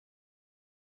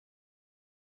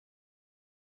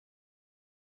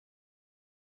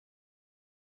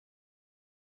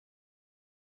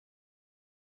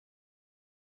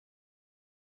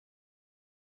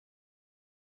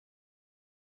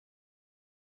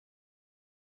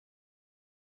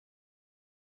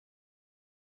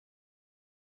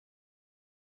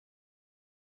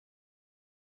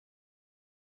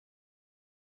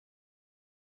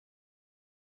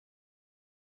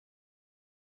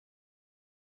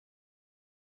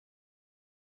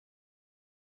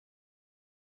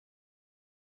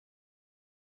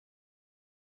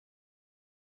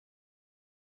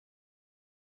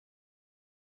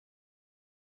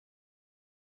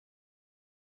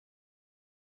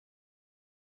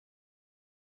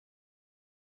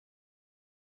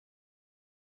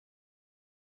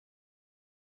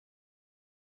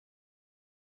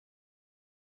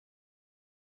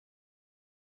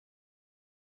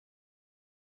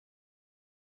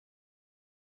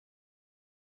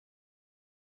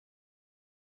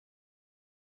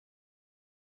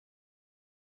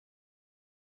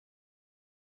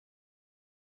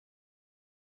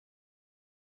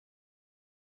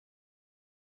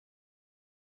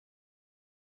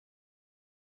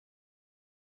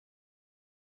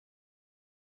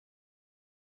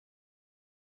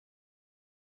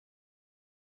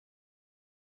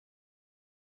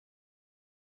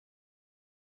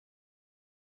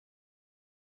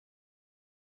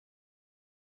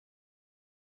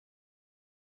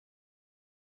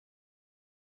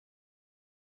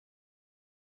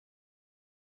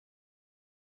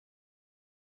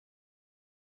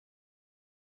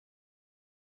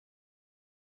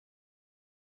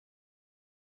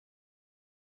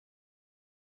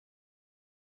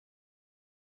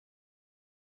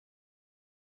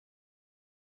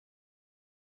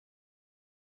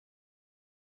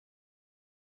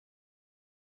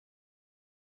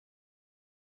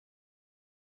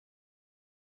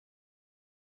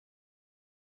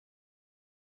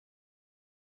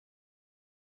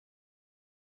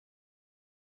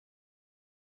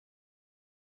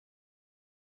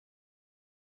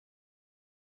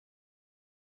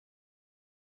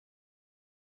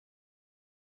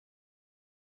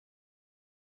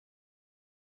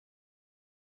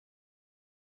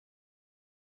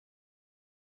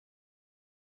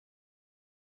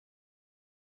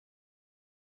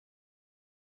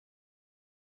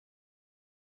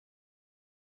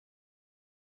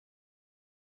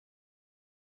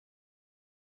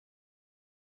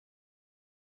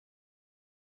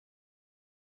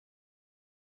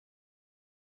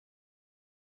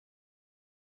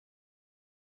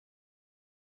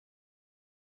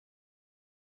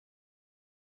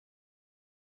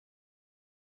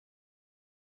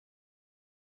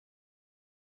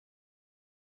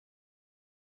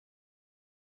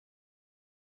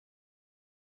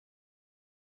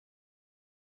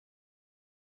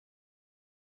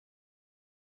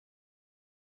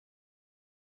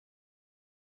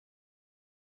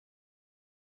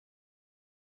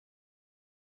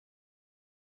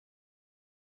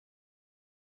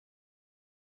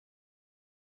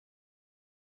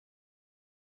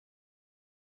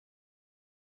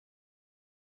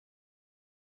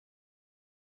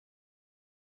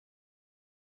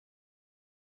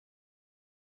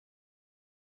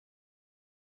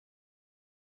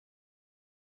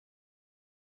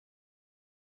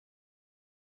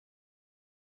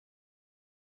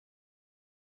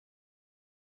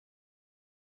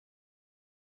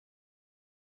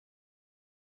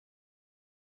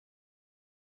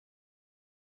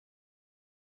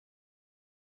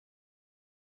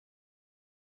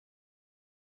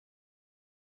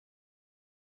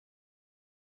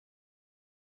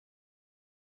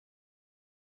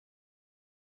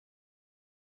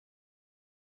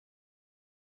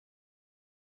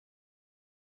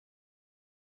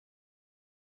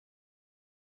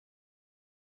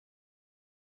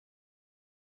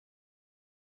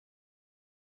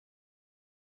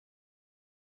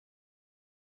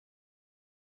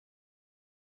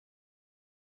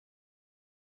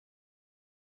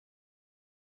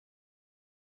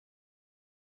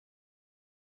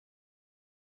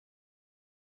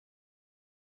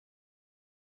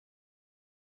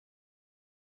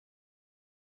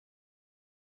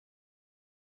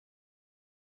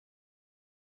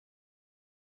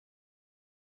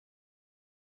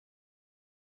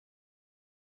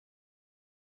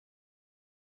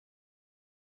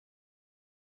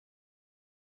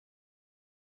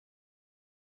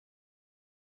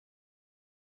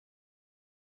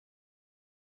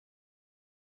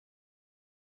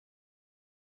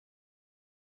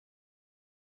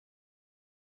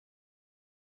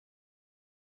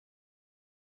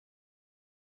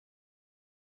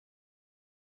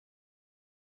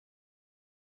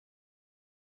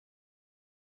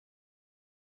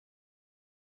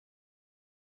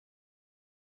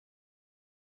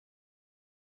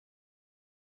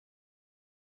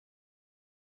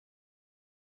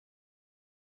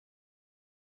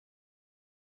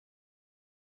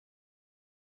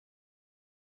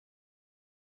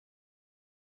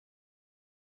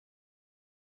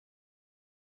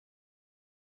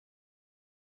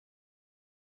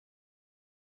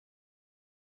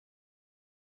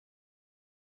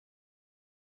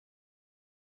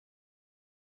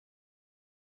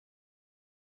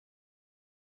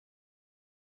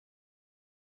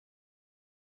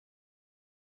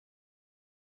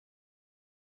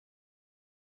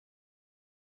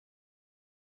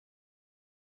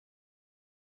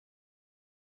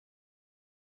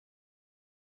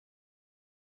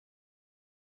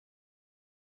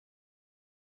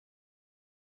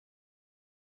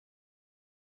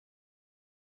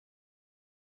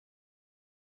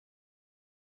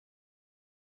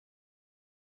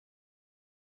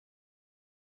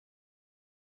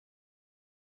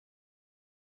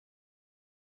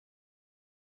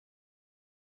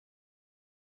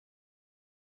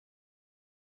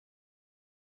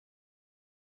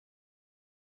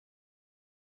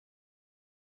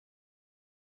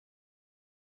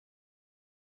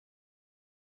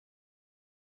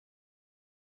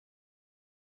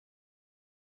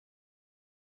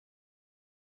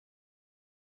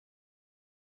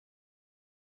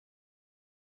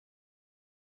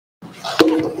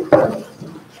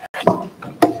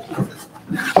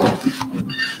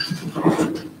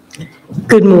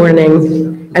Good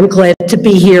morning. I'm glad to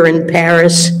be here in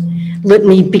Paris. Let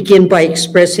me begin by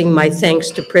expressing my thanks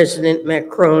to President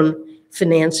Macron,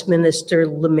 Finance Minister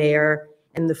Le Maire,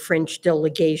 and the French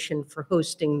delegation for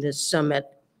hosting this summit.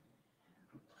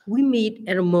 We meet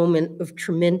at a moment of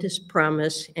tremendous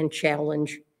promise and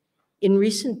challenge. In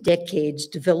recent decades,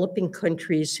 developing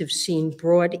countries have seen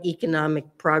broad economic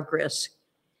progress,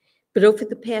 but over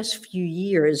the past few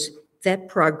years, that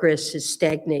progress has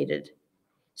stagnated.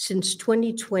 Since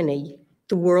 2020,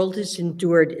 the world has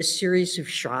endured a series of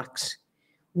shocks.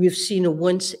 We've seen a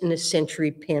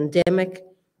once-in-a-century pandemic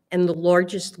and the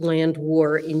largest land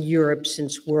war in Europe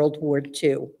since World War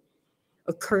II,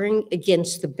 occurring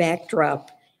against the backdrop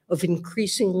of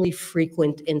increasingly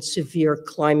frequent and severe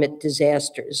climate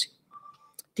disasters.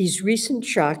 These recent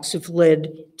shocks have led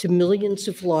to millions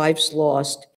of lives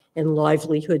lost and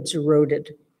livelihoods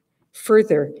eroded.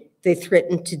 Further, they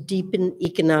threaten to deepen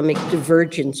economic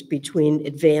divergence between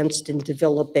advanced and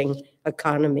developing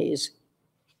economies.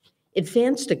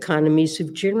 Advanced economies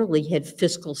have generally had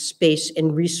fiscal space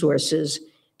and resources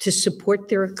to support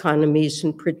their economies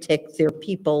and protect their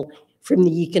people from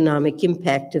the economic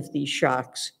impact of these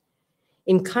shocks.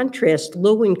 In contrast,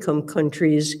 low-income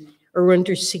countries are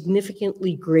under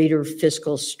significantly greater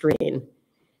fiscal strain.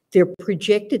 They're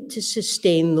projected to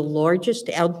sustain the largest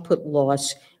output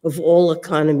loss of all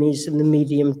economies in the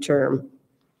medium term.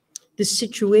 This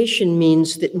situation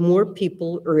means that more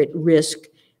people are at risk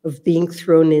of being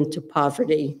thrown into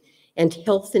poverty, and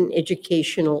health and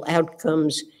educational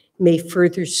outcomes may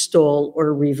further stall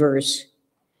or reverse.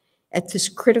 At this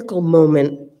critical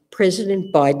moment,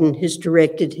 President Biden has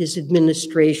directed his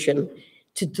administration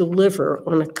to deliver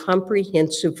on a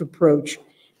comprehensive approach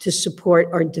to support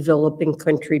our developing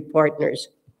country partners.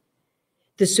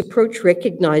 This approach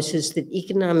recognizes that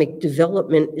economic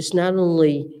development is not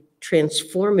only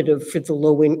transformative for the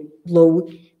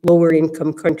lower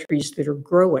income countries that are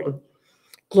growing.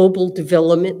 Global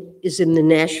development is in the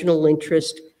national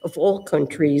interest of all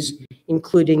countries,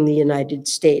 including the United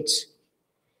States.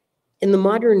 In the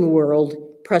modern world,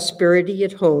 prosperity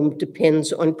at home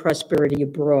depends on prosperity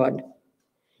abroad.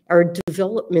 Our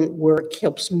development work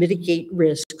helps mitigate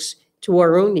risks to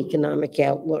our own economic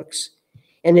outlooks,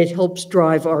 and it helps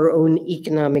drive our own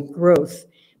economic growth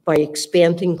by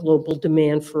expanding global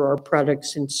demand for our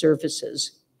products and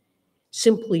services.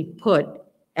 Simply put,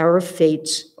 our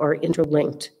fates are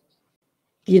interlinked.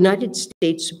 The United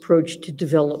States' approach to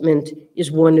development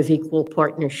is one of equal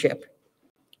partnership.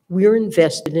 We're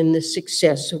invested in the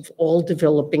success of all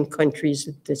developing countries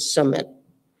at this summit.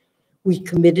 We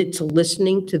committed to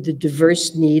listening to the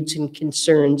diverse needs and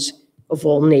concerns of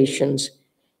all nations,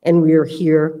 and we are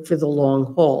here for the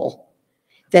long haul.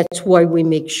 That's why we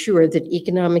make sure that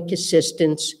economic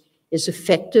assistance is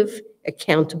effective,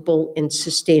 accountable, and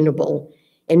sustainable,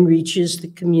 and reaches the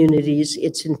communities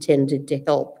it's intended to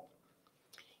help.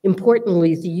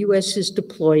 Importantly, the U.S. is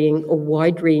deploying a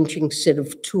wide-ranging set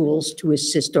of tools to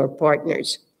assist our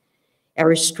partners.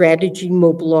 Our strategy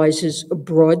mobilizes a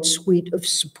broad suite of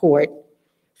support,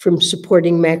 from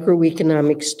supporting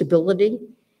macroeconomic stability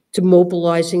to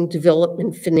mobilizing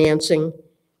development financing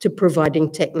to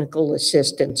providing technical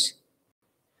assistance.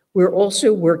 We're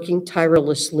also working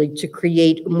tirelessly to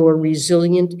create a more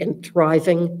resilient and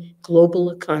thriving global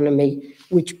economy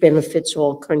which benefits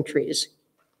all countries.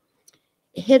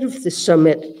 Ahead of the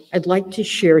summit, I'd like to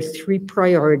share 3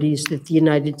 priorities that the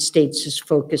United States is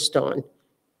focused on.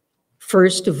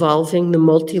 First, evolving the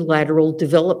multilateral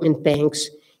development banks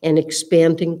and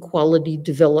expanding quality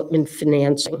development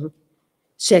financing.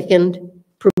 Second,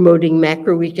 promoting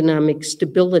macroeconomic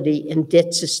stability and debt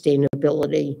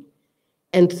sustainability.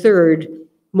 And third,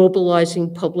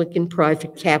 mobilizing public and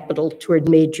private capital toward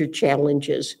major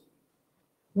challenges.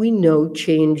 We know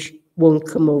change won't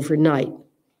come overnight,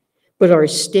 but our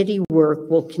steady work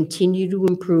will continue to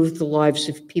improve the lives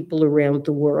of people around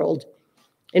the world.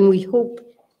 And we hope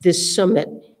this summit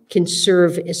can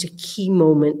serve as a key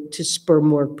moment to spur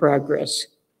more progress.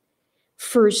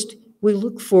 First, we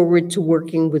look forward to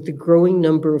working with a growing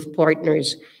number of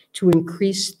partners to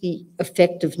increase the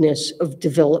effectiveness of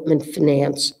development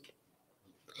finance.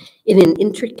 In an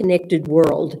interconnected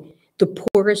world, the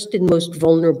poorest and most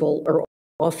vulnerable are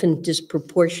often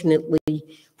disproportionately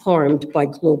harmed by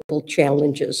global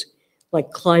challenges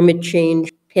like climate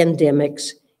change,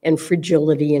 pandemics, and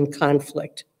fragility and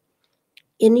conflict.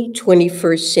 Any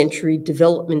 21st century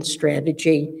development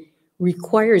strategy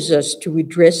requires us to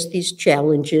address these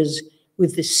challenges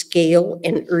with the scale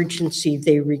and urgency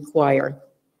they require.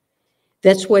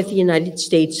 That's why the United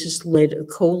States has led a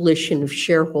coalition of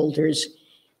shareholders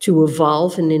to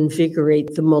evolve and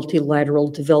invigorate the multilateral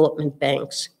development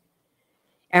banks.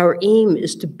 Our aim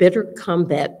is to better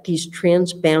combat these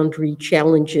transboundary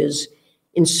challenges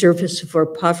in service of our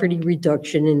poverty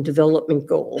reduction and development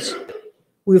goals.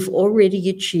 We've already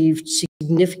achieved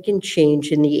significant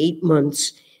change in the 8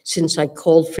 months since I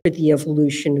called for the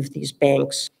evolution of these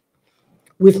banks.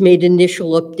 We've made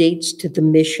initial updates to the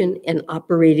mission and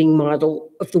operating model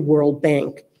of the World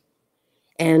Bank.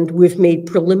 And we've made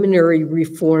preliminary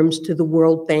reforms to the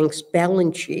World Bank's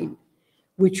balance sheet,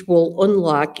 which will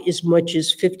unlock as much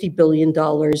as $50 billion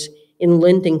in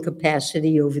lending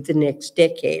capacity over the next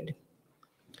decade.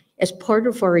 As part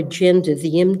of our agenda,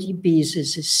 the MDBs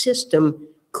as a system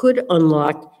could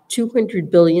unlock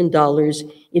 $200 billion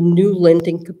in new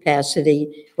lending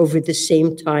capacity over the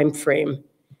same time frame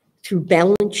through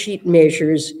balance sheet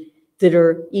measures that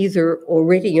are either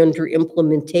already under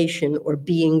implementation or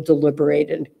being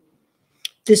deliberated.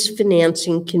 This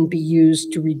financing can be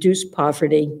used to reduce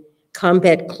poverty,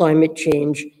 combat climate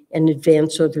change, and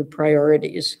advance other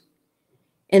priorities.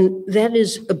 And that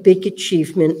is a big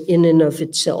achievement in and of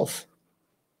itself.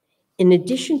 In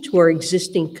addition to our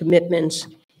existing commitments,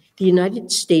 the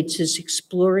United States is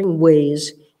exploring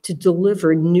ways to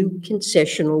deliver new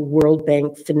concessional World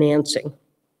Bank financing.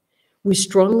 We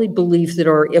strongly believe that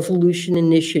our Evolution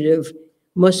Initiative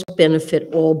must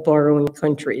benefit all borrowing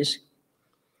countries.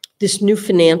 This new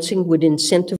financing would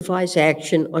incentivize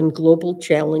action on global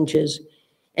challenges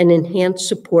and enhance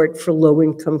support for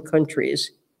low-income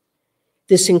countries.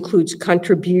 This includes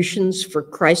contributions for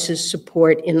crisis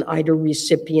support in IDA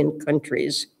recipient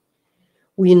countries.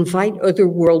 We invite other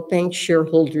World Bank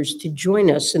shareholders to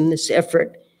join us in this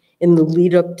effort in the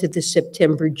lead up to the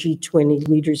September G20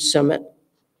 Leaders Summit.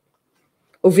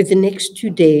 Over the next 2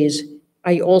 days,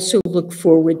 I also look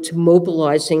forward to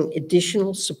mobilizing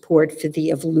additional support for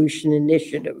the Evolution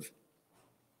Initiative.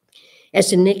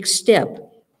 As a next step,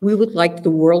 we would like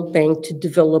the World Bank to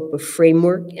develop a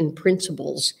framework and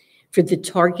principles for the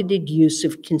targeted use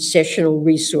of concessional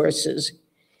resources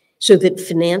so that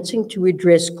financing to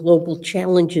address global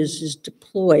challenges is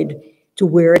deployed to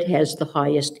where it has the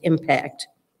highest impact.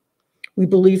 We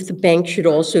believe the bank should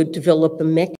also develop a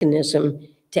mechanism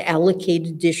to allocate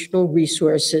additional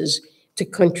resources to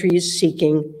countries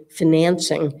seeking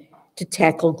financing to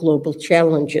tackle global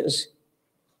challenges.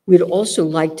 We'd also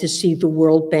like to see the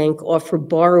World Bank offer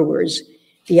borrowers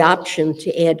the option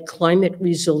to add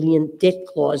climate-resilient debt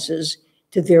clauses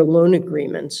to their loan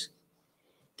agreements.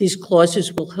 These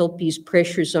clauses will help ease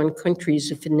pressures on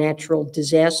countries if a natural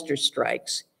disaster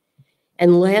strikes.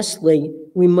 And lastly,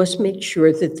 we must make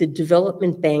sure that the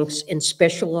development banks and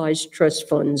specialized trust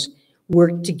funds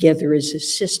work together as a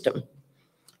system.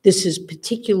 This is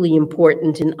particularly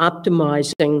important in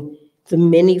optimizing the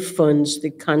many funds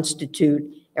that constitute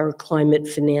our climate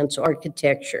finance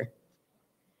architecture.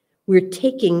 We're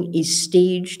taking a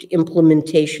staged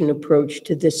implementation approach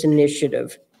to this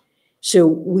initiative, so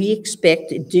we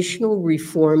expect additional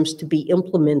reforms to be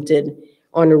implemented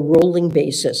on a rolling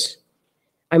basis.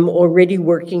 I'm already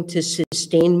working to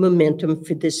sustain momentum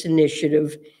for this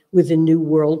initiative with the new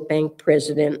World Bank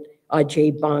president,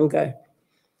 Ajay Banga.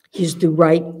 He's the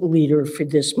right leader for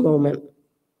this moment.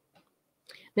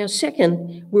 Now,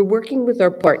 second, we're working with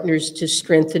our partners to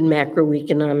strengthen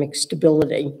macroeconomic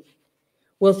stability.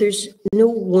 While there's no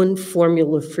one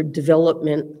formula for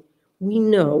development, we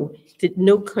know that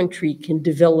no country can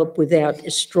develop without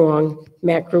a strong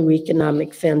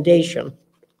macroeconomic foundation.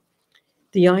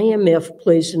 The IMF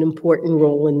plays an important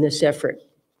role in this effort.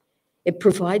 It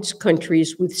provides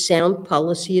countries with sound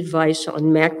policy advice on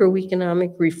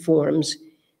macroeconomic reforms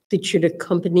that should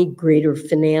accompany greater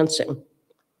financing.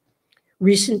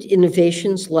 Recent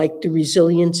innovations like the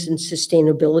Resilience and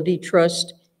Sustainability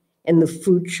Trust and the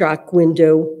Food Shock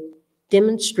Window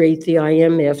demonstrate the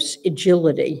IMF's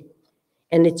agility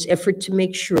and its effort to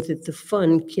make sure that the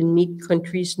fund can meet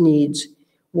countries' needs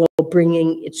while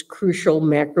bringing its crucial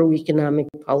macroeconomic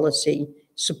policy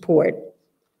support.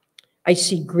 I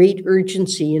see great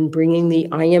urgency in bringing the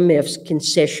IMF's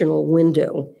concessional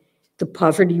window, the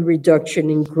Poverty Reduction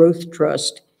and Growth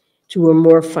Trust, to a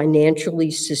more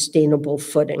financially sustainable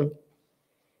footing.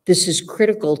 This is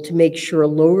critical to make sure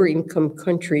lower-income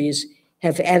countries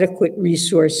have adequate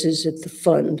resources at the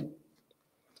fund.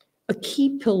 A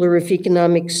key pillar of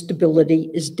economic stability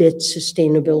is debt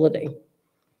sustainability.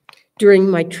 During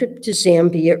my trip to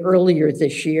Zambia earlier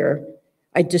this year,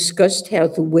 I discussed how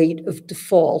the weight of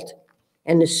default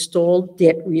and a stalled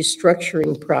debt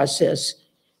restructuring process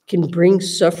can bring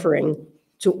suffering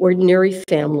to ordinary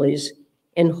families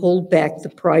and hold back the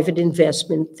private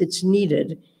investment that's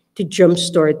needed to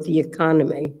jumpstart the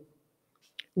economy.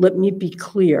 Let me be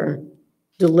clear,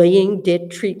 delaying debt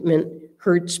treatment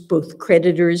hurts both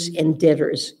creditors and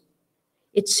debtors.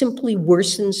 It simply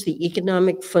worsens the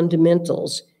economic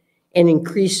fundamentals and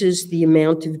increases the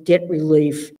amount of debt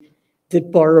relief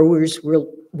that borrowers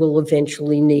will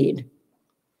eventually need.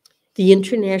 The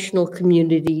international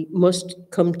community must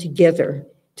come together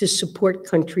to support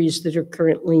countries that are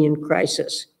currently in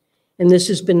crisis. And this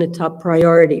has been a top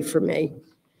priority for me.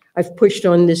 I've pushed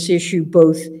on this issue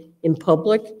both in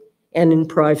public and in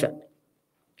private.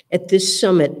 At this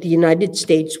summit, the United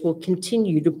States will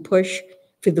continue to push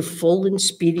for the full and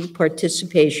speedy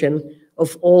participation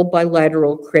of all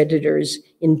bilateral creditors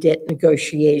in debt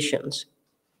negotiations.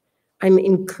 I'm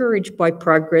encouraged by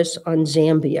progress on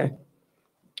Zambia,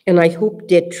 and I hope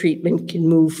debt treatment can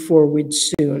move forward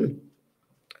soon.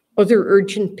 Other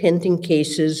urgent pending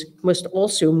cases must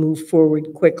also move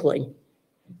forward quickly.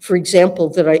 For example,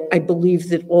 that I believe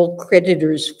that all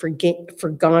creditors for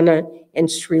Ghana and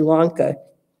Sri Lanka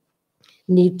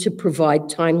need to provide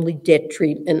timely debt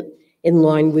treatment in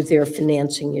line with their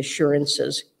financing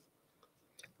assurances.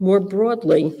 More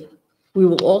broadly, we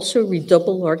will also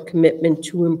redouble our commitment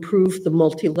to improve the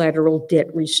multilateral debt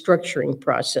restructuring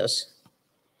process.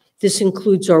 This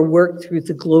includes our work through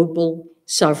the Global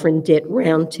Sovereign Debt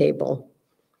Roundtable.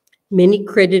 Many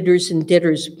creditors and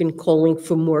debtors have been calling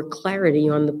for more clarity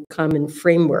on the common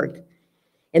framework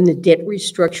and the debt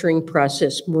restructuring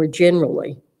process more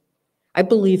generally. I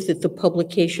believe that the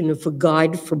publication of a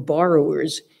guide for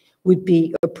borrowers would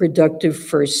be a productive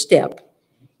first step.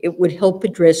 It would help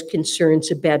address concerns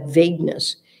about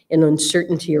vagueness and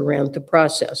uncertainty around the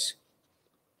process.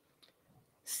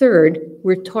 Third,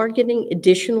 we're targeting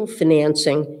additional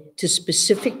financing to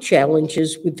specific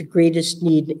challenges with the greatest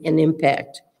need and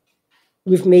impact.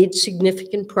 We've made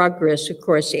significant progress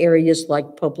across areas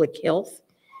like public health,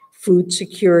 food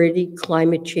security,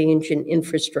 climate change, and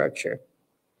infrastructure.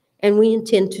 And we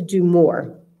intend to do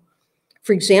more.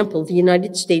 For example, the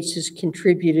United States has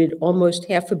contributed almost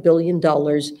 $500 million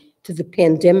to the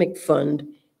pandemic fund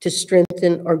to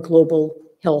strengthen our global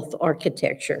health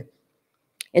architecture.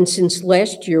 And since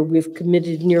last year, we've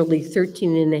committed nearly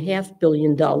 $13.5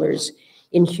 billion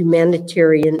in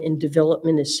humanitarian and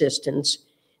development assistance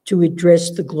to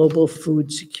address the global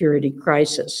food security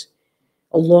crisis,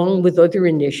 along with other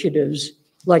initiatives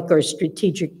like our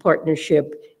strategic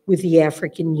partnership with the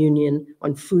African Union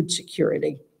on food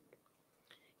security.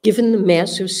 Given the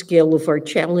massive scale of our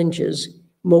challenges,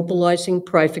 mobilizing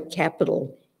private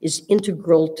capital is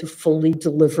integral to fully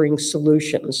delivering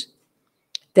solutions.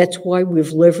 That's why we've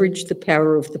leveraged the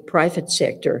power of the private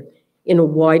sector in a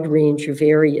wide range of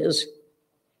areas.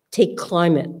 Take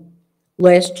climate.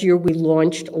 Last year, we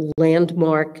launched a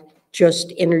landmark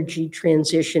Just Energy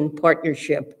Transition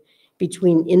partnership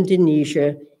between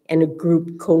Indonesia and a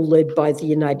group co-led by the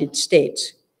United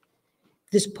States.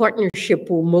 This partnership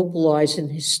will mobilize an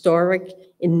historic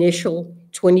initial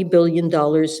 $20 billion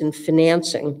in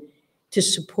financing to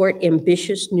support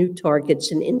ambitious new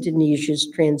targets in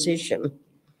Indonesia's transition.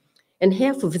 And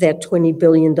half of that $20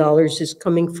 billion is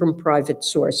coming from private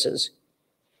sources.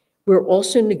 We're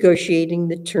also negotiating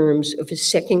the terms of a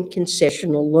second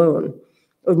concessional loan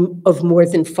of more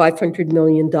than $500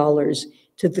 million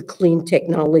to the Clean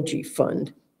Technology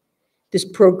Fund. This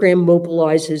program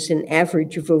mobilizes an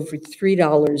average of over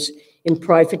 $3 in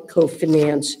private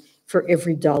co-finance for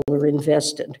every dollar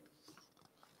invested.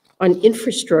 On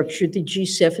infrastructure, the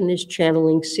G7 is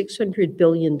channeling $600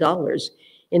 billion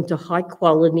into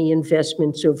high-quality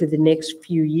investments over the next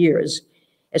few years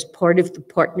as part of the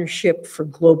Partnership for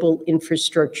Global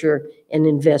Infrastructure and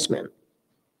Investment.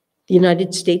 The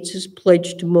United States has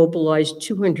pledged to mobilize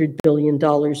 $200 billion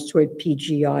toward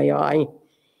PGII,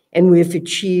 and we have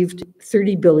achieved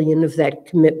 $30 billion of that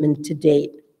commitment to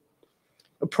date.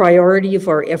 A priority of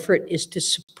our effort is to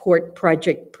support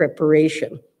project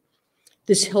preparation.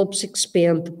 This helps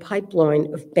expand the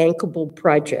pipeline of bankable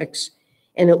projects,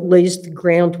 and it lays the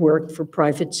groundwork for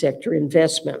private sector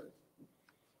investment.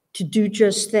 To do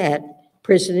just that,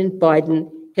 President Biden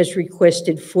has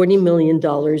requested $40 million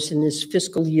in his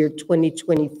fiscal year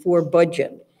 2024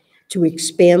 budget to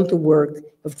expand the work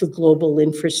of the Global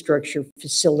Infrastructure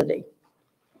Facility.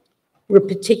 We're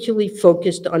particularly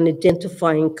focused on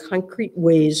identifying concrete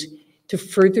ways to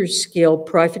further scale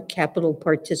private capital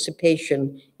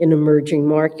participation in emerging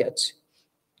markets.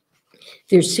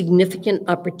 There's significant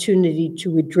opportunity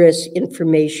to address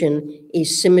information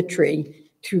asymmetry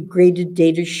through greater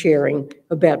data sharing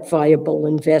about viable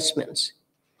investments.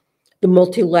 The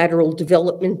multilateral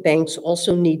development banks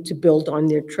also need to build on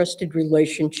their trusted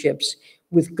relationships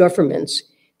with governments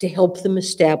to help them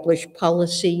establish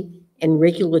policy and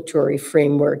regulatory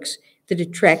frameworks that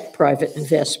attract private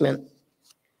investment.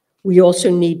 We also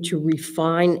need to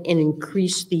refine and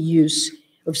increase the use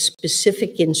of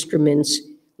specific instruments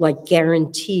like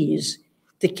guarantees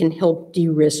that can help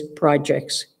de-risk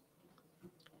projects.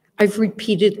 I've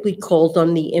repeatedly called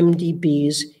on the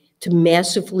MDBs to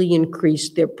massively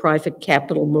increase their private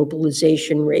capital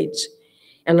mobilization rates,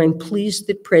 and I'm pleased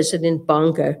that President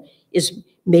Bonga is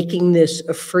making this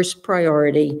a first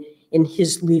priority in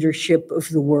his leadership of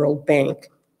the World Bank.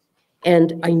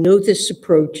 And I know this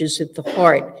approach is at the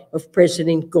heart of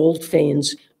President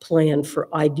Goldfein's plan for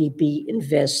IDB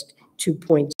Invest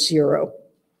 2.0.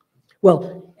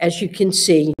 Well, as you can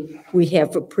see, we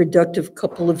have a productive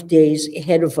couple of days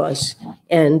ahead of us.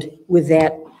 And with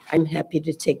that, I'm happy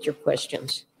to take your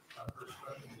questions.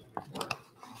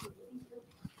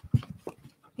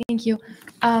 Thank you.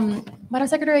 Madam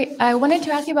Secretary, I wanted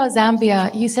to ask you about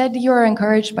Zambia. You said you are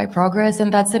encouraged by progress,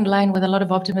 and that's in line with a lot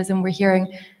of optimism we're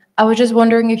hearing. I was just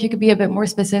wondering if you could be a bit more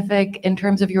specific in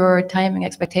terms of your timing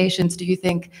expectations. Do you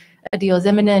think a deal is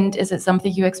imminent? Is it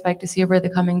something you expect to see over the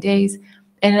coming days?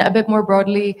 And a bit more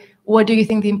broadly, what do you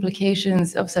think the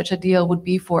implications of such a deal would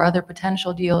be for other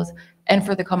potential deals and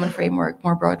for the common framework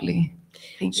more broadly?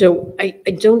 Thank you. So I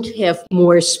don't have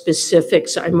more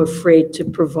specifics, I'm afraid, to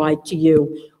provide to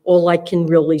you. All I can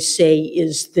really say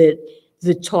is that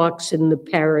the talks in the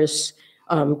Paris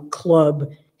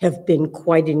Club have been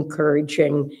quite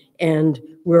encouraging, and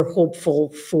we're hopeful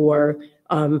for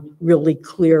really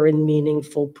clear and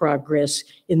meaningful progress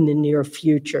in the near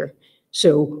future.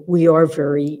 So we are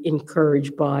very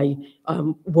encouraged by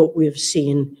what we've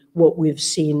seen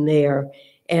there.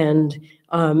 And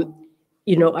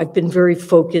you know, I've been very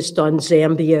focused on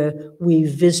Zambia. We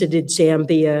visited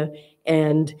Zambia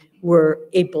and were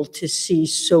able to see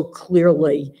so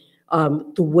clearly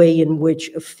the way in which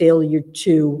a failure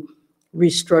to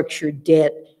restructure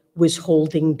debt was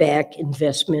holding back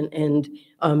investment and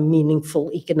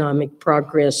meaningful economic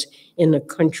progress in a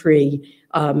country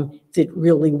that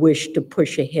really wished to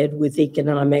push ahead with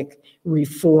economic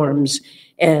reforms.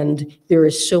 And there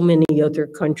are so many other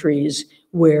countries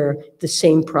where the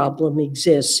same problem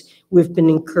exists. We've been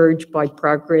encouraged by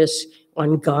progress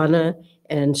on Ghana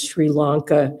and Sri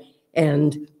Lanka,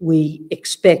 and we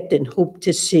expect and hope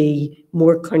to see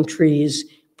more countries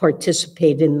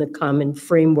participate in the common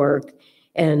framework.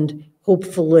 And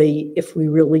hopefully, if we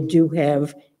really do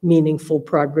have meaningful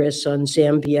progress on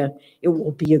Zambia, it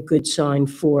will be a good sign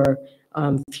for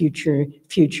future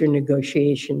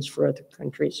negotiations for other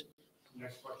countries.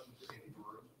 Next question.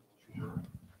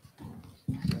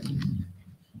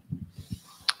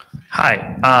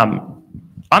 Hi.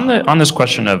 On this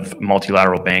question of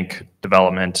multilateral bank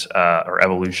development or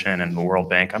evolution and the World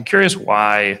Bank, I'm curious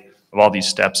why, of all these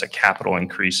steps, a capital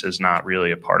increase is not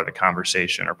really a part of the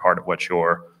conversation or part of what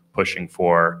you're pushing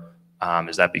for.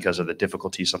 Is that because of the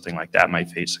difficulty something like that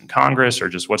might face in Congress, or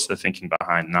just what's the thinking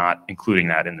behind not including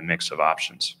that in the mix of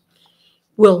options?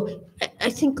 Well, I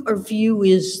think our view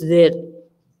is that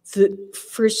the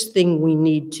first thing we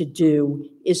need to do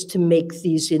is to make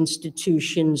these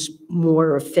institutions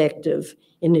more effective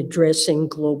in addressing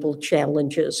global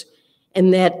challenges.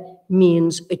 And that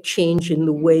means a change in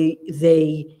the way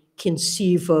they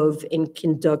conceive of and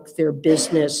conduct their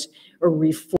business, a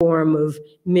reform of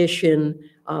mission,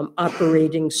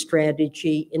 operating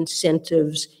strategy,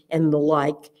 incentives, and the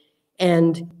like.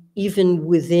 And even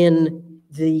within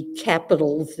the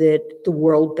capital that the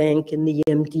World Bank and the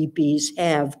MDBs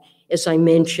have, as I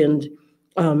mentioned,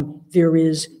 there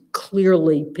is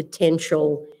clearly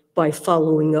potential by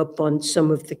following up on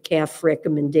some of the CAF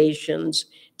recommendations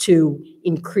to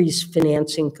increase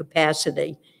financing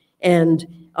capacity. And,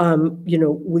 you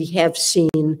know, we have seen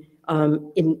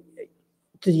in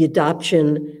the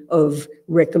adoption of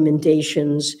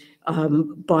recommendations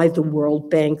by the World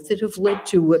Bank that have led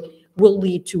to will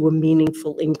lead to a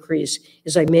meaningful increase.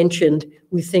 As I mentioned,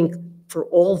 we think for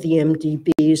all the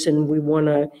MDBs, and we want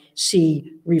to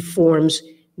see reforms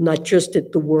not just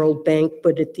at the World Bank,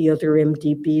 but at the other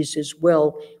MDBs as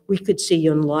well, we could see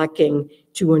unlocking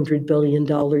 $200 billion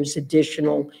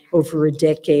additional over a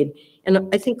decade. And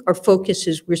I think our focus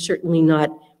is we're certainly not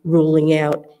ruling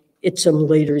out at some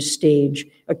later stage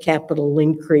a capital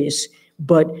increase,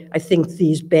 but I think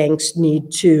these banks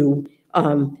need to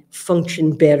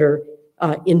function better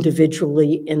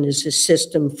individually and as a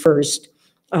system first,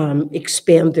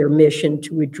 expand their mission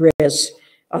to address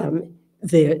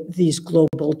these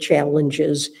global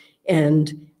challenges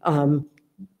and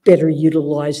better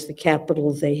utilize the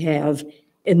capital they have.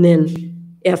 And then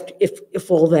if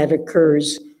all that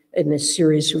occurs, in a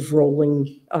series of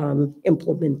rolling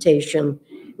implementation.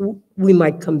 We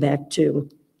might come back to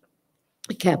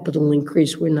a capital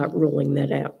increase. We're not ruling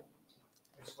that out.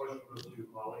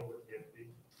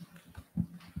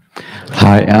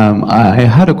 Hi, I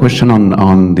had a question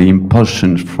on the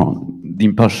impulsion front. The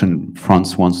impulsion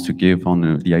France wants to give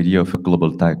on the idea of a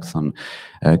global tax on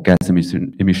gas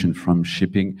emission from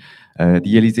shipping.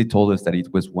 The Elysee told us that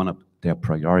it was one of their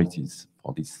priorities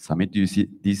for this summit. Do you see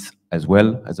this as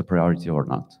well as a priority or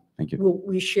not? Thank you. Well,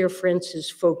 we share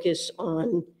France's focus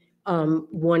on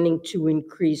wanting to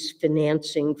increase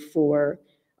financing for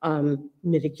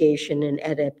mitigation and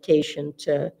adaptation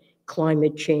to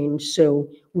climate change. So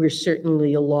we're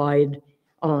certainly aligned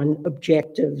on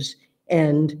objectives.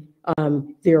 And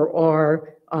there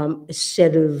are a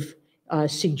set of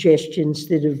suggestions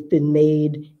that have been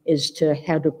made as to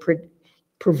how to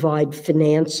provide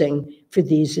financing for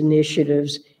these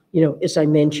initiatives. You know, as I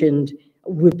mentioned,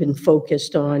 we've been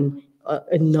focused on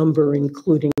a number,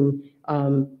 including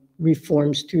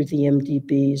reforms through the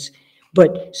MDBs.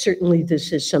 But certainly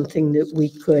this is something that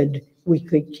we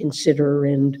could consider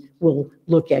and will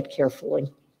look at carefully.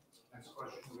 Next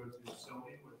question will go to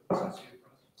Sylvie with Associated Press.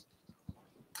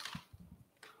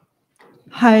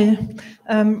 Hi.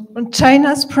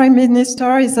 China's Prime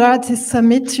Minister is at this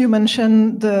summit. You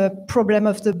mentioned the problem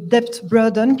of the debt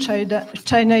burden.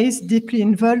 China is deeply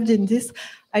involved in this.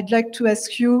 I'd like to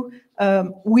ask you,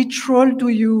 which role do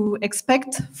you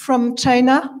expect from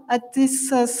China at this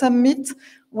summit?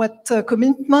 What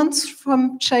commitments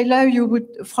from China you would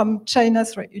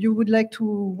like to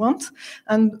want?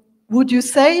 And would you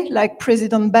say, like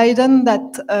President Biden,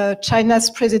 that China's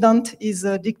president is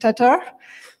a dictator?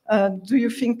 Do you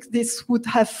think this would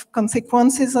have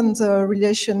consequences on the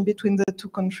relation between the two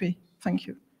countries? Thank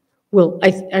you. Well,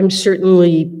 I'm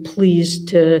certainly pleased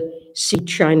to see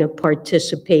China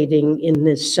participating in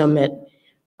this summit.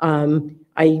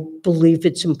 I believe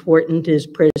it's important, as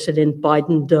President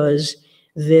Biden does,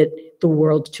 that the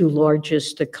world's two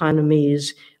largest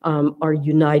economies are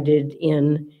united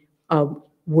in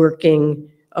working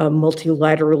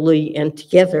multilaterally and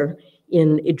together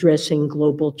in addressing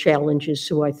global challenges.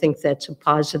 So I think that's a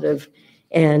positive.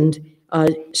 And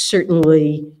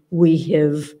certainly we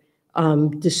have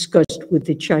discussed with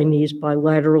the Chinese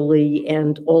bilaterally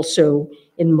and also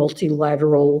in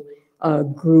multilateral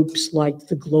groups like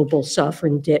the Global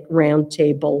Sovereign Debt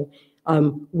Roundtable.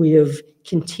 We have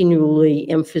continually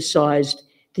emphasized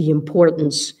the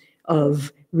importance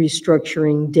of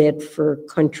restructuring debt for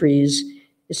countries,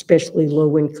 especially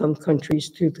low-income countries,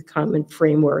 through the common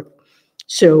framework.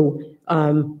 So,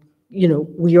 you know,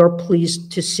 we are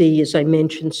pleased to see, as I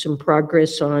mentioned, some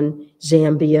progress on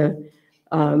Zambia.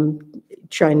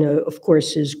 China, of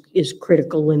course, is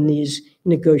critical in these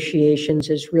negotiations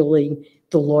as really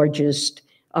the largest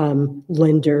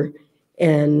lender.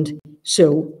 And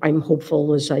so I'm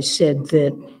hopeful, as I said,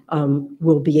 that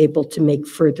we'll be able to make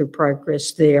further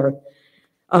progress there.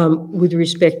 With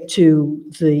respect to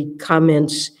the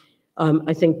comments,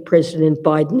 I think President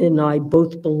Biden and I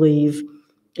both believe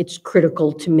it's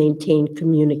critical to maintain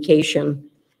communication,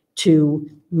 to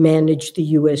manage the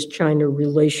U.S.-China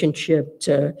relationship,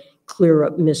 to clear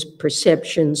up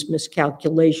misperceptions,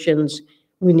 miscalculations.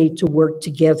 We need to work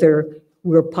together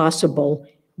where possible,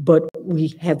 but we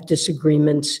have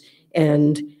disagreements,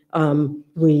 and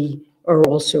we are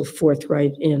also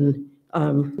forthright in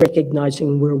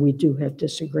recognizing where we do have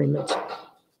disagreements.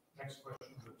 Next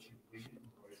question goes to Lee from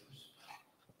Reuters.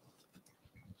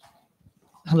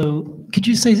 Hello. Could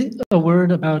you say a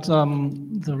word about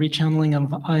the rechanneling of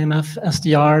IMF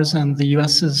SDRs and the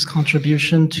US's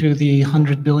contribution to the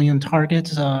 100 billion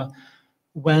target?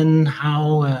 When,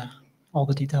 how, all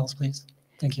the details, please.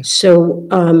 Thank you. So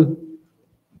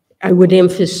I would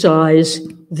emphasize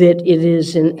that it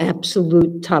is an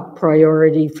absolute top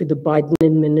priority for the Biden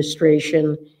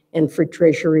administration and for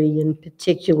Treasury in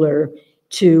particular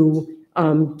to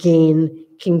gain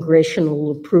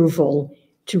congressional approval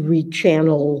to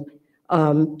rechannel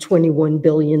 $21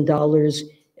 billion,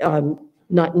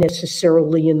 not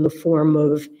necessarily in the form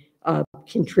of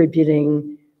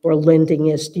contributing or lending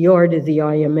SDR to the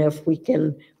IMF. We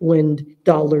can lend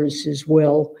dollars as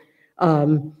well,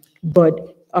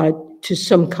 but to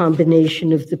some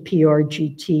combination of the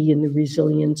PRGT and the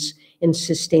Resilience and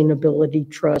Sustainability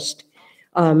Trust.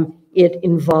 It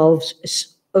involves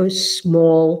a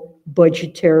small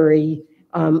budgetary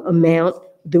amount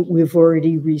that we've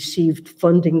already received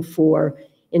funding for.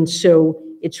 And so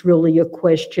it's really a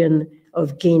question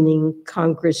of gaining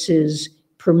Congress's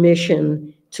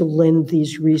permission to lend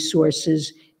these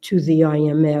resources to the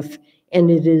IMF. And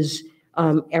it is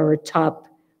our top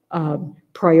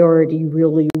priority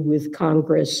really with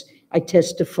Congress. I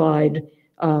testified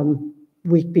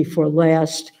week before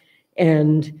last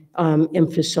and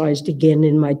emphasized again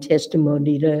in my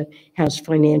testimony to House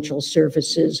Financial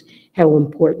Services how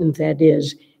important that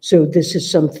is. So this is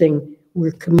something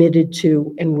we're committed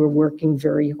to and we're working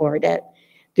very hard at.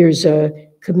 There's a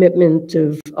commitment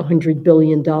of $100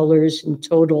 billion in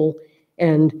total,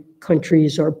 and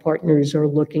countries, our partners, are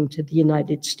looking to the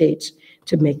United States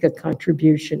to make a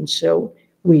contribution. So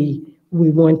we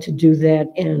want to do that,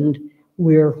 and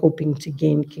we're hoping to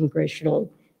gain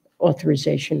congressional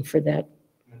authorization for that.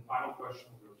 And then final question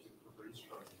will go to Fabrice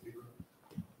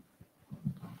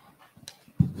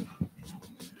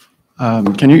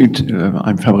from the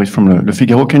I'm Fabrice from Le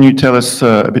Figaro. Can you tell us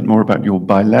a bit more about your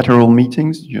bilateral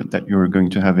meetings that you're going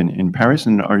to have in Paris?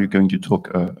 And are you going to talk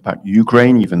about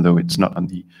Ukraine, even though it's not on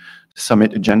the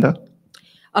summit agenda?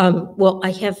 Well,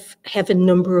 I have a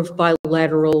number of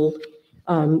bilateral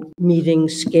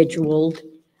meetings scheduled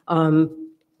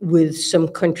with some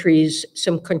countries.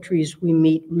 Some countries we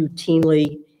meet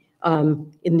routinely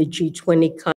in the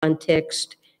G20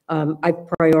 context. I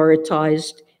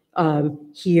prioritized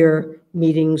here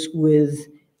meetings with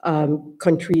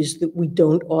countries that we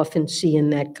don't often see in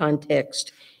that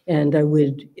context. And I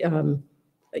would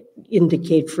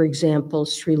indicate, for example,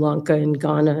 Sri Lanka and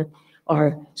Ghana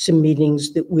are some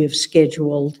meetings that we have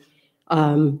scheduled.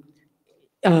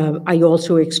 I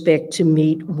also expect to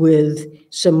meet with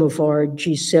some of our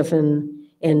G7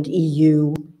 and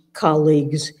EU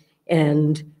colleagues,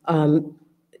 and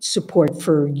support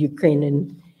for Ukraine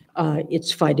and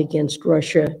its fight against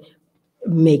Russia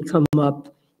may come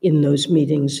up in those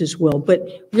meetings as well. But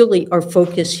really, our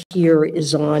focus here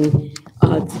is on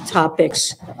the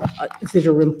topics that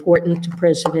are important to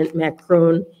President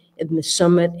Macron and the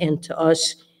summit, and to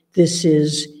us. This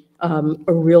is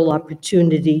a real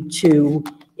opportunity to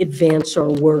advance our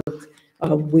work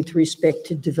with respect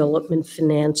to development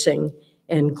financing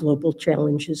and global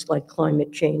challenges like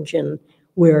climate change. And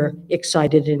we're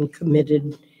excited and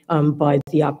committed by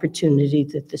the opportunity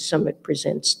that the summit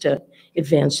presents to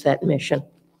advance that mission.